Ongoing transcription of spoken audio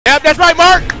Yep, that's right,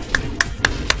 Mark.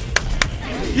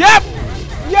 Yep.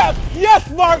 Yes. Yes,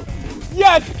 Mark.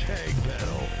 Yes.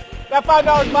 That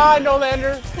 $5 mine, no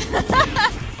lander.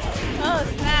 Oh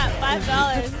snap!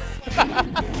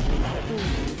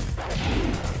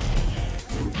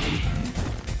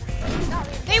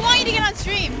 $5. They want you to get on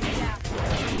stream. Yeah.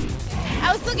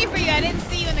 I was looking for you. I didn't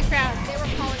see you in the crowd. They were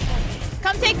calling for me.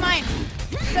 Come take mine.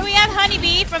 So we have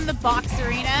Honeybee from the box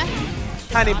arena.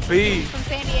 Honeybee from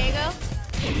San Diego.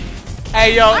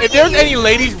 Hey yo, if there's any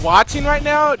ladies watching right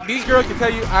now, these girls can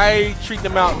tell you I treat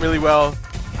them out really well.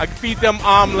 I can feed them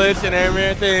omelets and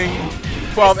everything.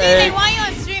 12 Christine, eggs. they want you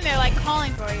on stream. They're like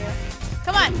calling for you.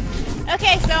 Come on.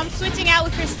 Okay, so I'm switching out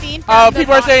with Christine.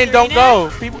 People are saying don't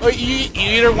go. People, you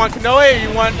either want canoe or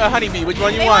you want a honeybee. Which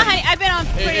one you want? I've been on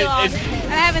pretty long,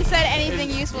 and I haven't said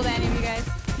anything useful to any of you guys.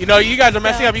 You know, you guys are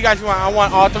messing up. You guys want, I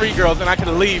want all 3 girls, and I could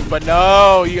leave, but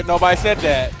no, nobody said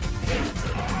that.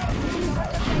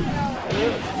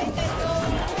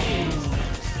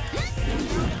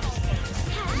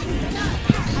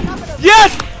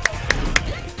 Yes!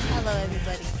 Hello,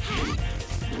 everybody.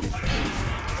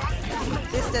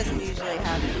 This doesn't usually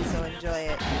happen, so enjoy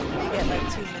it. You get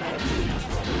like 2 minutes.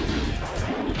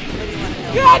 What do you want to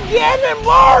know? God damn it,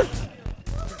 Mark!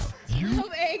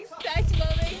 12 eggs, stacked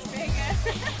 12 eggs, mega.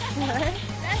 What?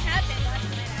 That happened last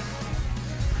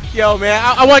night. Yo, man,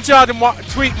 I want y'all to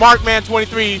tweet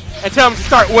Markman23 and tell him to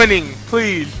start winning,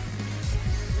 please.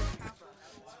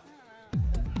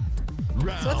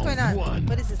 So what's going on?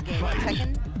 What is this game?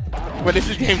 Tekken? What is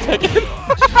this game, Tekken?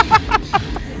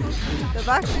 The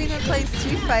box arena plays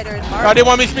Street Fighter and Mario. Oh, they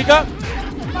want me to speak up?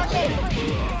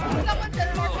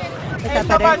 Is that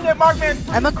better?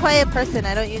 I'm a quiet person.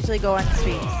 I don't usually go on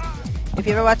streams. If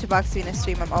you ever watch a box arena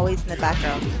stream, I'm always in the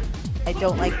background. I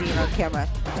don't like being on camera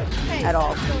at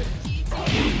all.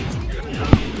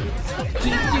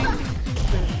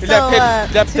 Is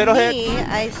that to me,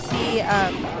 I see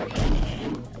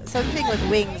something with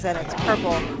wings and it's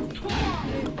purple.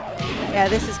 Yeah,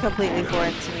 this is completely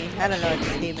foreign to me. I don't know what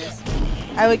this game is.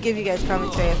 I would give you guys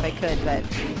commentary if I could, but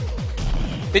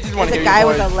they just want to hear a guy your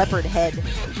with voice. a leopard head.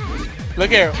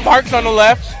 Look here, Mark's on the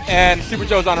left and Super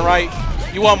Joe's on the right.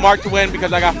 You want Mark to win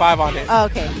because I got 5 on it. Oh,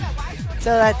 okay.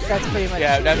 So that's pretty much.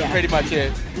 Yeah, that's pretty much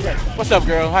it. What's up,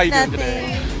 girl? How you doing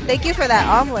today? Thank you for that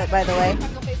omelet, by the way.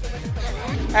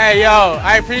 Hey, yo,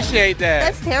 I appreciate that.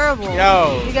 That's terrible.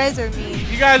 Yo. You guys are mean.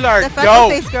 You guys are the dope. freckle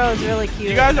face girl is really cute.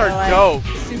 You guys are dope.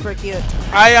 Super cute.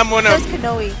 I am one of. There's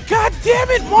Kanoe. God damn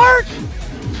it, Mark!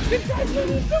 This guy's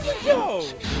really Super Joe.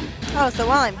 Oh, so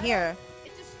while I'm here.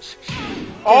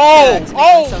 Oh! If you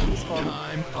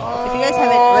guys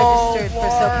haven't registered for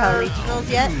SoCal Regionals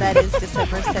yet, that is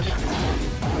December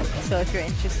 17th. So if you're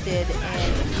interested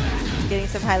in getting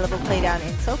some high-level playdown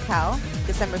in SoCal,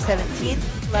 December 17th,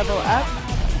 level up,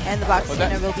 and the box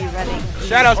arena will be running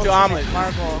Shout out to Omelet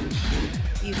Marvel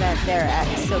event there at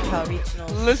SoCal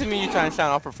Regionals. Listen to you trying to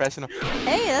sound all professional.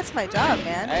 Hey, that's my job,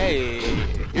 man. Hey,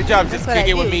 your job is just to kick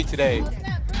it with me today.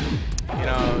 You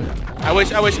know, I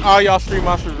wish all y'all stream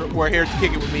monsters were here to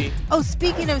kick it with me. Oh,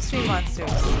 speaking of stream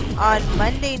monsters, on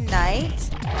Monday night,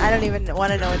 I don't even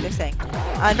want to know what they're saying.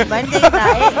 On Monday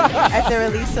night, at the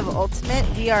release of Ultimate,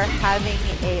 we are having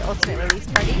a Ultimate release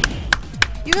party.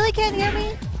 You really can't hear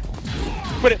me?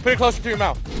 Put it closer to your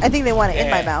mouth. I think they want it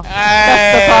in my mouth.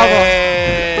 Hey.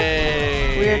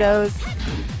 That's the problem. Weirdos.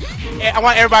 I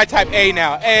want everybody to type A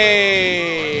now.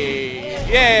 A.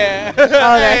 Yeah. Oh,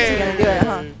 they're actually gonna do it,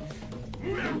 huh?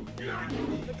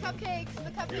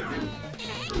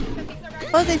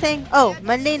 What was I saying? Oh,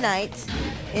 Monday night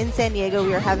in San Diego,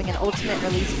 we are having an Ultimate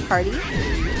release party.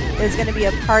 There's going to be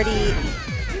a party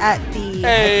at the,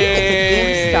 I think it's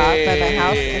a GameStop by my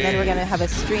house, and then we're going to have a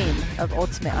stream of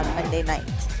Ultimate on Monday night.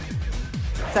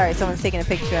 Sorry, someone's taking a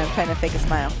picture. I'm trying to fake a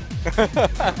smile.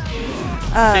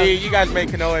 See, you guys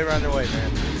make Kanoe run their way,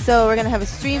 man. So we're going to have a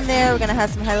stream there. We're going to have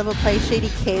some high-level play.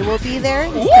 Shady K will be there.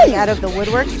 He's coming out of the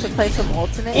woodworks to play some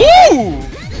Ultimate. Ooh!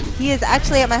 He is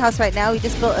actually at my house right now. We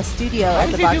just built a studio at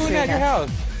the box arena. What is he doing at your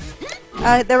house?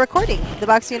 They're recording. The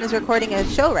box arena is recording a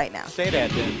show right now. Say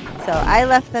that then. So I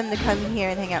left them to come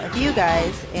here and hang out with you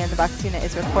guys, and the box arena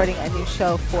is recording a new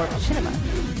show for Machinima.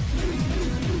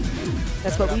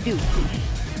 That's what we do.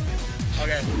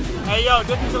 Okay. Hey, yo,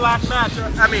 this is the last match.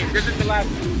 This is the last.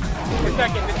 For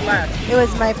second, this is last. It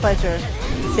was my pleasure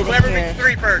sitting Whoever here, makes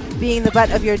 3 first. being the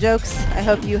butt of your jokes. I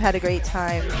hope you had a great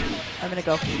time. I'm gonna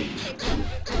go.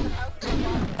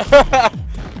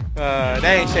 That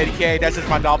ain't Shady K. That's just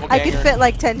my doppelganger. I could fit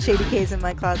like 10 Shady Ks in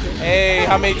my closet. Hey,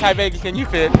 how many type eggs can you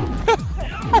fit?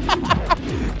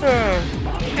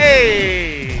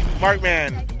 Hey,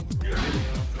 Markman.